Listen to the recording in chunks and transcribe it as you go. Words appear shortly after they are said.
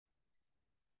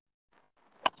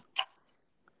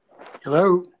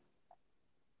Hello,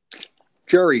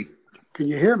 Jerry, can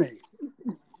you hear me?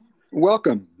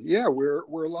 welcome. Yeah, we're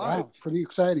live. Wow, pretty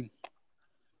exciting.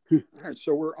 All right,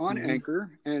 so we're on Mhm.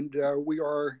 Anchor, and we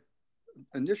are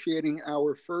initiating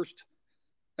our first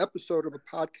episode of a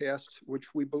podcast,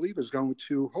 which we believe is going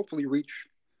to hopefully reach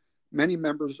many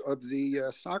members of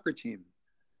the soccer team,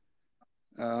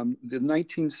 the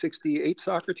 1968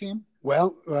 soccer team.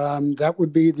 Well, that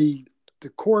would be the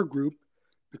core group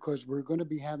because we're going to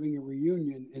be having a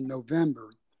reunion in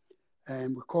November,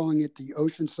 and we're calling it the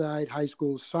Oceanside High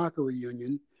School Soccer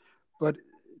Reunion. But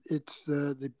it's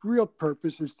the real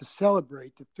purpose is to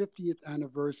celebrate the 50th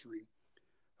anniversary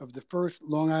of the first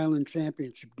Long Island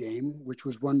Championship game, which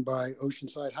was won by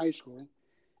Oceanside High School.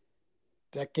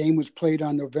 That game was played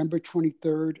on November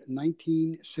 23rd,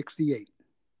 1968.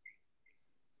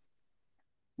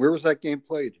 Where was that game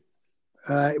played?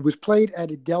 It was played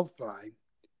at Adelphi,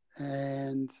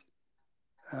 and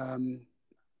um,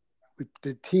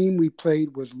 the team we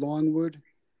played was Longwood.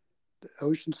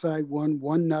 Oceanside won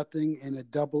 1-0 in a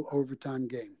double overtime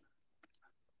game.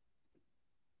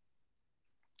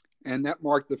 And that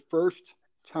marked the first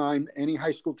time any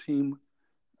high school team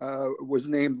was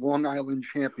named Long Island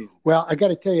champion. Well, I got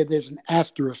to tell you, there's an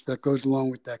asterisk that goes along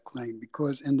with that claim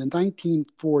because in the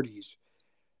 1940s,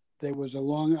 there was a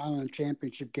Long Island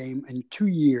Championship game in 2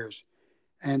 years,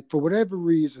 and for whatever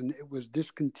reason, it was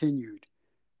discontinued.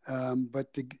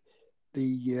 But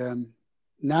the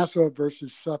Nassau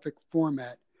versus Suffolk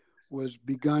format was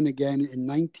begun again in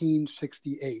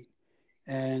 1968.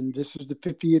 And this is the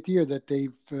 50th year that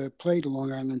they've played a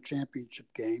Long Island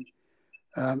Championship game.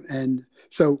 And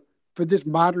so for this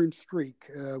modern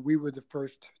streak, we were the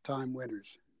first time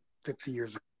winners 50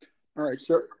 years ago. All right,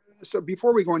 so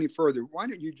before we go any further, why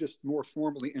don't you just more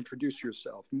formally introduce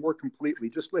yourself more completely?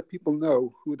 Just let people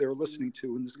know who they're listening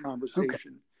to in this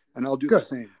conversation, and I'll do Good. the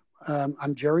same.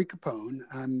 I'm Jerry Capone.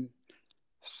 I'm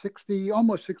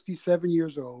almost 67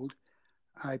 years old.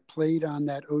 I played on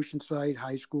that Oceanside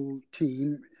High School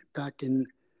team back in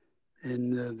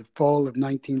the fall of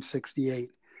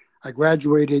 1968. I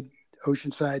graduated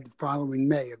Oceanside the following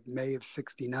May of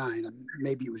 69.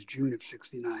 Maybe it was June of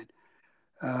 69.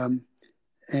 I'm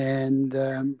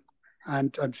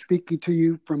speaking to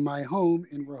you from my home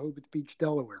in Rehoboth Beach,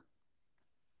 Delaware.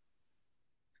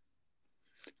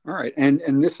 All right,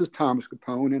 and this is Thomas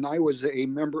Capone, and I was a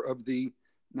member of the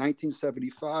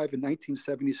 1975 and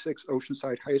 1976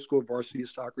 Oceanside High School varsity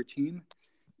soccer team.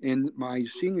 In my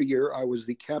senior year, I was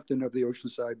the captain of the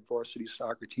Oceanside varsity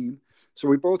soccer team. So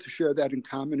we both share that in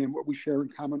common, and what we share in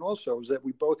common also is that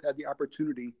we both had the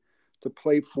opportunity to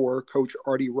play for Coach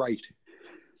Artie Wright.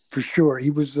 For sure, he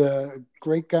was a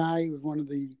great guy. He was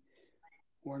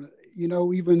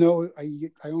even though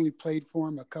I only played for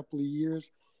him a couple of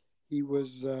years, he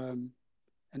was an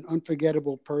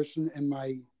unforgettable person in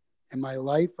my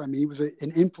life. I mean, he was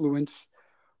an influence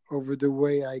over the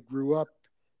way I grew up.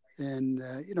 And,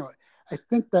 I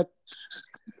think that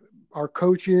our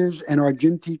coaches and our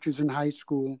gym teachers in high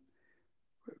school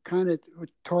kind of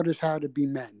taught us how to be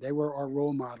men. They were our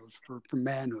role models for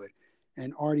manhood.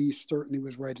 And Artie certainly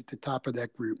was right at the top of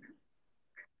that group.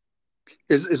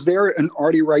 Is there an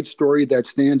Artie Wright story that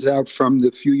stands out from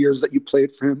the few years that you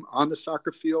played for him on the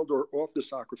soccer field or off the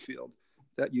soccer field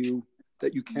that you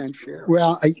can share?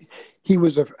 Well, he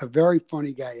was a very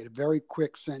funny guy. He had a very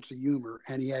quick sense of humor,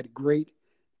 and he had great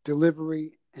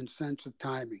delivery and sense of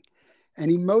timing.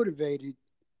 And he motivated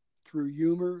through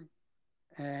humor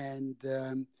and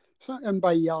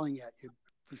by yelling at you,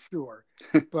 for sure.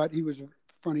 But he was a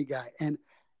funny guy. And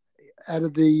out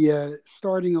of the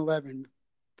starting 11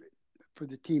 for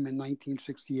the team in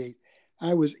 1968,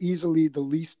 I was easily the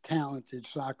least talented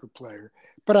soccer player.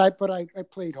 But I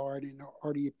played hard, and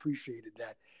Artie appreciated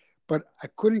that. But I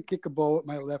couldn't kick a ball with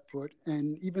my left foot.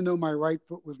 And even though my right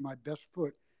foot was my best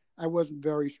foot, I wasn't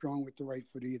very strong with the right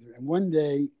foot either. And one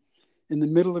day, in the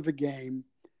middle of a game,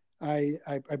 I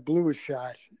blew a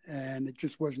shot, and it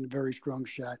just wasn't a very strong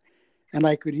shot. And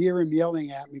I could hear him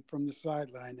yelling at me from the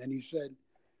sideline. And he said,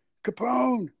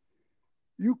 "Capone,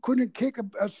 you couldn't kick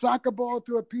a soccer ball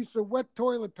through a piece of wet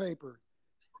toilet paper."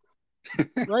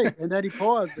 Right. And then he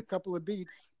paused a couple of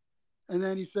beats. And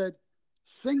then he said,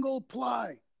 "Single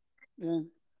ply." And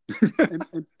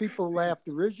people laughed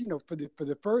originally, for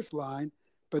the first line,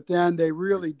 but then they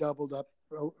really doubled up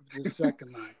the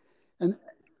second line. And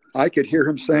I could hear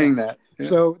him saying that. Yeah.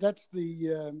 So that's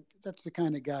the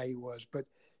kind of guy he was. But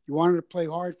he wanted to play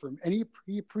hard for him, and he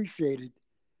appreciated.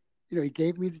 He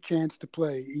gave me the chance to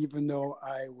play, even though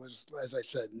I was, as I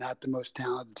said, not the most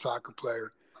talented soccer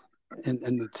player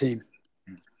in the team.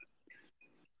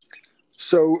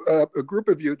 So a group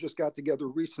of you just got together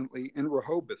recently in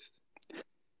Rehoboth,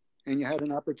 and you had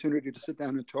an opportunity to sit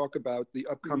down and talk about the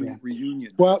upcoming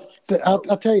reunion. Well, I'll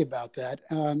tell you about that,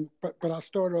 but I'll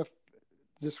start off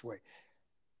this way.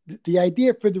 The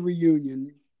idea for the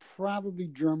reunion probably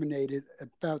germinated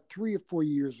about 3 or 4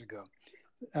 years ago.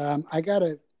 I got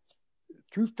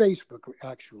through Facebook,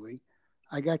 actually,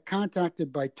 I got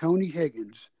contacted by Tony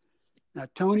Higgins. Now,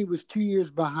 Tony was 2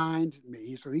 years behind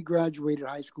me, so he graduated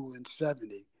high school in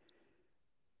 70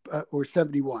 or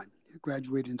 71. He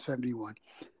graduated in 71.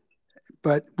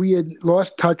 But we had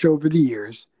lost touch over the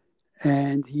years,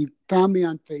 and he found me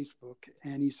on Facebook,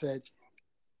 and he said,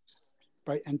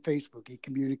 he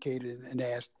communicated and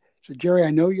asked, so Jerry,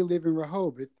 I know you live in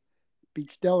Rehoboth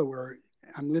Beach, Delaware.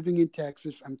 I'm living in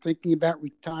Texas. I'm thinking about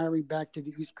retiring back to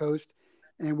the East Coast,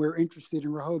 and we're interested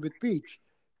in Rehoboth Beach.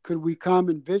 Could we come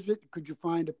and visit? Could you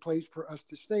find a place for us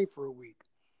to stay for a week?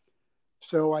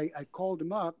 So I called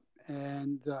him up,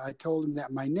 and I told him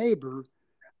that my neighbor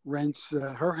rents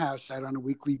her house out on a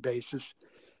weekly basis.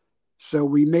 So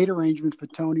we made arrangements for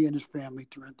Tony and his family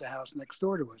to rent the house next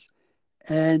door to us.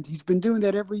 And he's been doing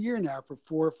that every year now for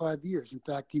 4 or 5 years. In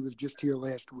fact, he was just here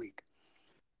last week.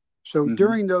 So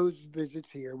during those visits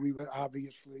here, we would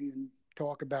obviously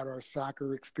talk about our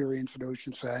soccer experience at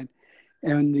Oceanside,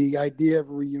 and the idea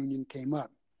of a reunion came up.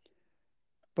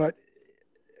 But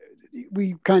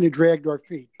we kind of dragged our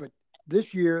feet. But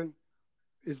this year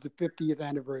is the 50th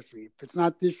anniversary. If it's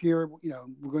not this year,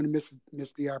 we're going to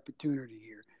miss the opportunity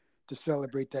here to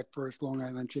celebrate that first Long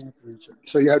Island Championship.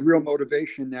 So you had real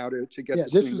motivation now to get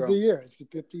this this thing is going. the year. It's the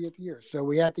 50th year. So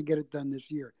we had to get it done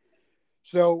this year.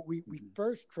 So we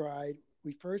first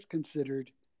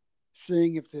considered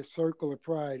seeing if the Circle of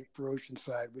Pride for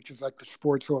Oceanside, which is like the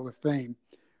Sports Hall of Fame,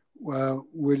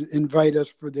 would invite us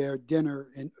for their dinner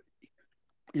in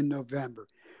November.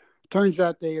 Turns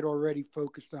out they had already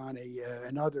focused on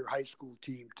another high school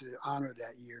team to honor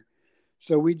that year.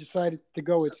 So we decided to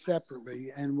go it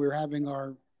separately, and we're having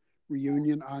our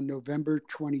reunion on November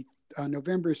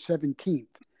 17th.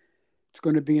 It's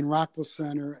going to be in Rockville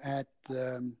Center at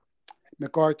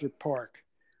MacArthur Park,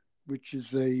 which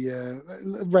is a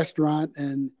restaurant,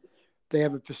 and they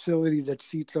have a facility that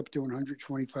seats up to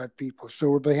 125 people. So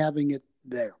we'll be having it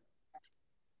there.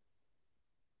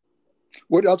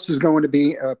 What else is going to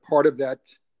be a part of that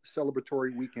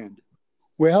celebratory weekend?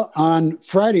 Well, on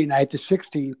Friday night, the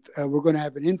 16th, we're going to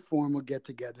have an informal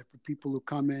get-together for people who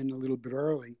come in a little bit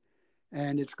early.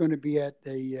 And it's going to be at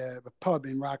a pub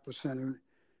in Rockville Center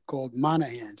called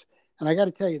Monahan's. And I got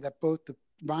to tell you that both the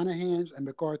Monahan's and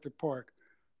MacArthur Park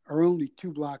are only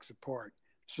 2 blocks apart.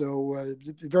 So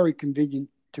very convenient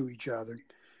to each other.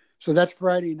 So that's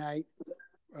Friday night.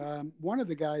 One of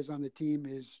the guys on the team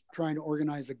is trying to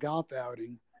organize a golf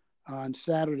outing on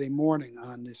Saturday morning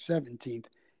on the 17th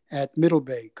at Middle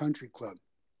Bay Country Club.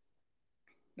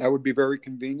 That would be very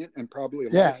convenient and probably a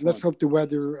lot of fun. Let's hope the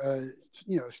weather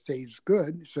stays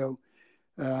good. So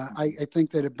I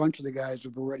think that a bunch of the guys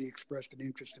have already expressed an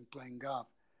interest in playing golf.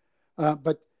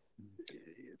 But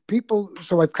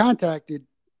so I've contacted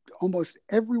almost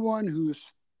everyone who's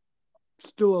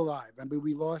still alive. I mean,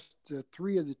 we lost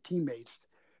 3 of the teammates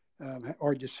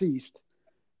are deceased,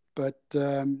 but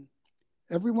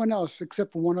everyone else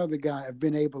except for one other guy I've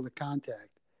been able to contact.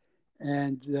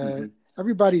 And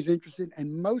everybody's interested,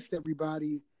 and most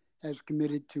everybody has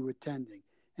committed to attending.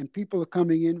 And people are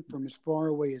coming in from as far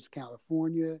away as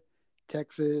California,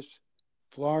 Texas,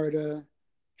 Florida,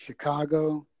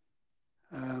 Chicago.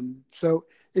 So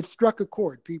it struck a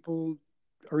chord. People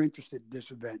are interested in this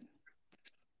event.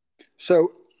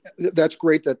 So that's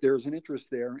great that there's an interest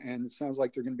there, and it sounds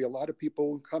like there are going to be a lot of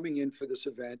people coming in for this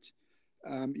event.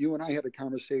 You and I had a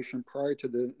conversation prior to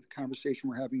the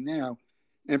conversation we're having now.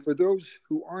 And for those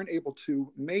who aren't able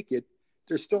to make it,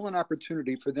 there's still an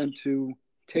opportunity for them to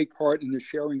take part in the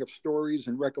sharing of stories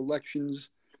and recollections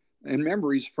and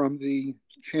memories from the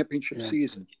championship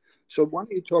season. So why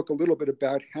don't you talk a little bit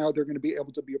about how they're going to be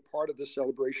able to be a part of the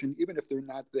celebration, even if they're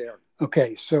not there?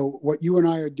 Okay, so what you and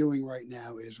I are doing right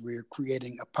now is we're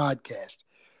creating a podcast,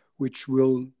 which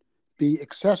will be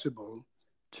accessible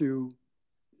to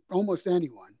almost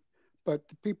anyone. But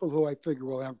the people who I figure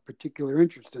will have particular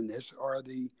interest in this are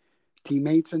the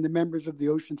teammates and the members of the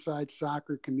Oceanside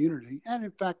soccer community, and in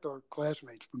fact, our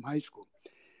classmates from high school.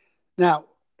 Now,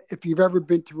 if you've ever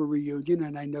been to a reunion,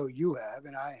 and I know you have,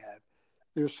 and I have,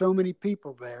 there's so many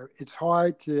people there. It's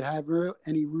hard to have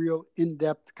any real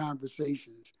in-depth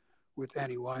conversations with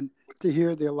anyone, to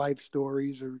hear their life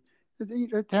stories, or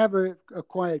to have a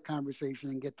quiet conversation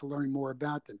and get to learn more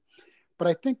about them. But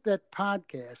I think that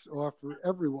podcasts offer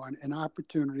everyone an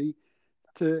opportunity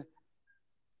to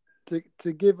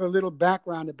to give a little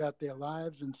background about their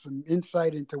lives and some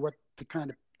insight into what the kind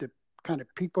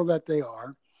of people that they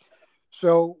are.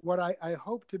 So what I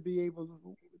hope to be able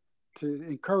to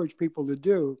encourage people to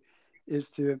do is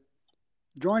to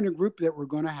join a group that we're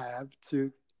going to have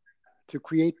to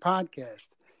create podcasts.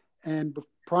 And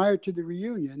prior to the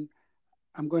reunion,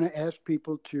 I'm going to ask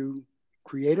people to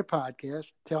create a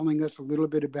podcast telling us a little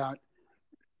bit about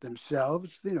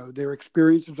themselves, their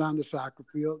experiences on the soccer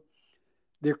field,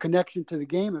 their connection to the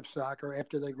game of soccer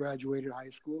after they graduated high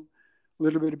school, a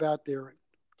little bit about their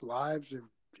lives, their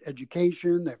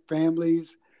education, their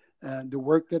families, the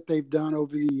work that they've done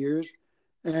over the years,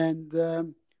 and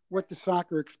what the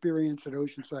soccer experience at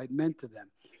Oceanside meant to them.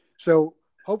 So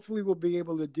hopefully we'll be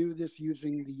able to do this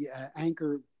using the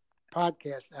Anchor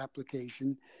podcast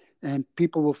application, and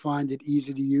people will find it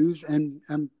easy to use and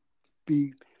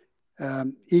be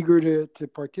eager to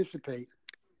participate.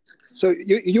 So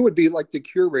you would be like the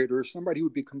curator, somebody who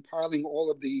would be compiling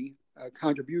all of the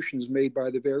contributions made by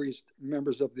the various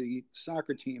members of the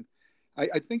soccer team.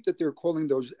 I think that they're calling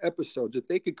those episodes. If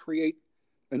they could create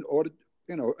an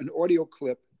audio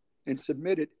clip and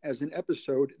submit it as an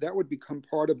episode, that would become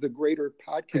part of the greater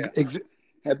podcast.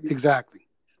 Exactly.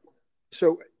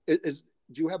 So do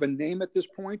you have a name at this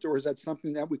point, or is that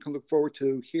something that we can look forward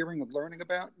to hearing and learning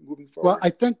about moving forward? Well, I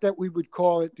think that we would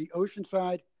call it the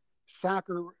Oceanside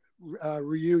Soccer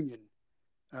Reunion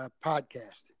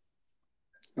podcast.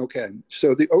 Okay.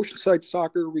 So the Oceanside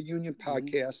Soccer Reunion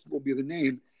podcast will be the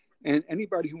name. And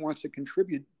anybody who wants to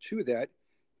contribute to that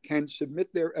can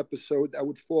submit their episode that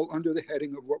would fall under the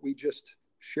heading of what we just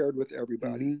shared with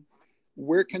everybody.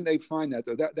 Where can they find that,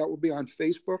 though? That will be on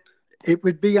Facebook? It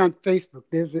would be on Facebook.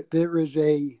 There is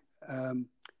a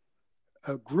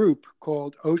group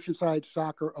called Oceanside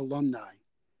Soccer Alumni.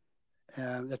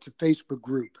 That's a Facebook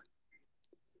group.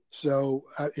 So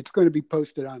it's going to be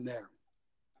posted on there.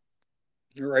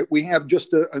 All right. We have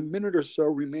just a minute or so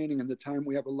remaining in the time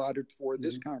we have allotted for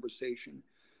this conversation.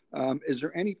 Is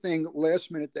there anything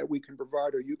last minute that we can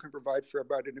provide or you can provide for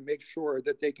everybody to make sure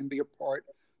that they can be a part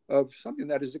of something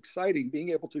that is exciting, being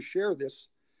able to share this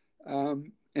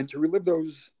and to relive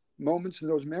those moments and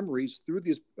those memories through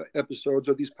these episodes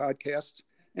or these podcasts,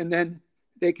 and then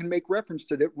they can make reference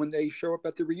to it when they show up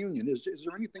at the reunion? Is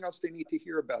there anything else they need to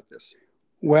hear about this?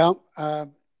 Well,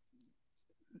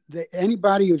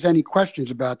 anybody who has any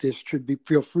questions about this should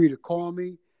feel free to call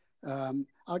me.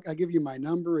 I'll give you my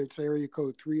number. It's area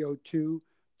code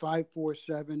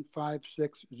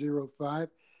 302-547-5605.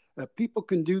 People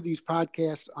can do these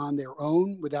podcasts on their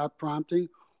own without prompting,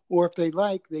 or if they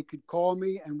like, they could call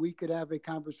me and we could have a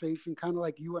conversation kind of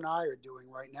like you and I are doing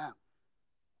right now.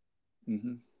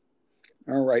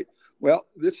 All right. Well,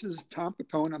 this is Tom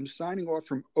Capone. I'm signing off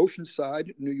from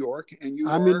Oceanside, New York, and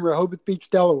I'm in Rehoboth Beach,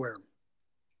 Delaware.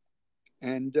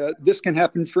 And this can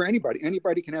happen for anybody.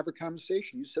 Anybody can have a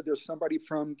conversation. You said there's somebody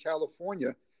from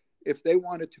California. If they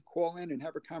wanted to call in and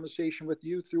have a conversation with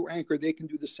you through Anchor, they can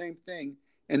do the same thing.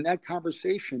 And that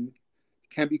conversation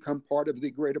can become part of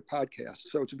the greater podcast.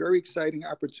 So it's a very exciting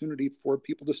opportunity for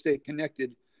people to stay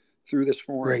connected through this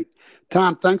forum. Great.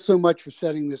 Tom, thanks so much for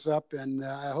setting this up. And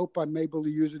I hope I'm able to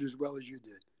use it as well as you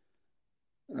did.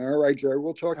 All right, Jerry.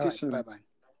 We'll talk to you soon. Bye-bye.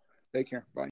 Take care. Bye.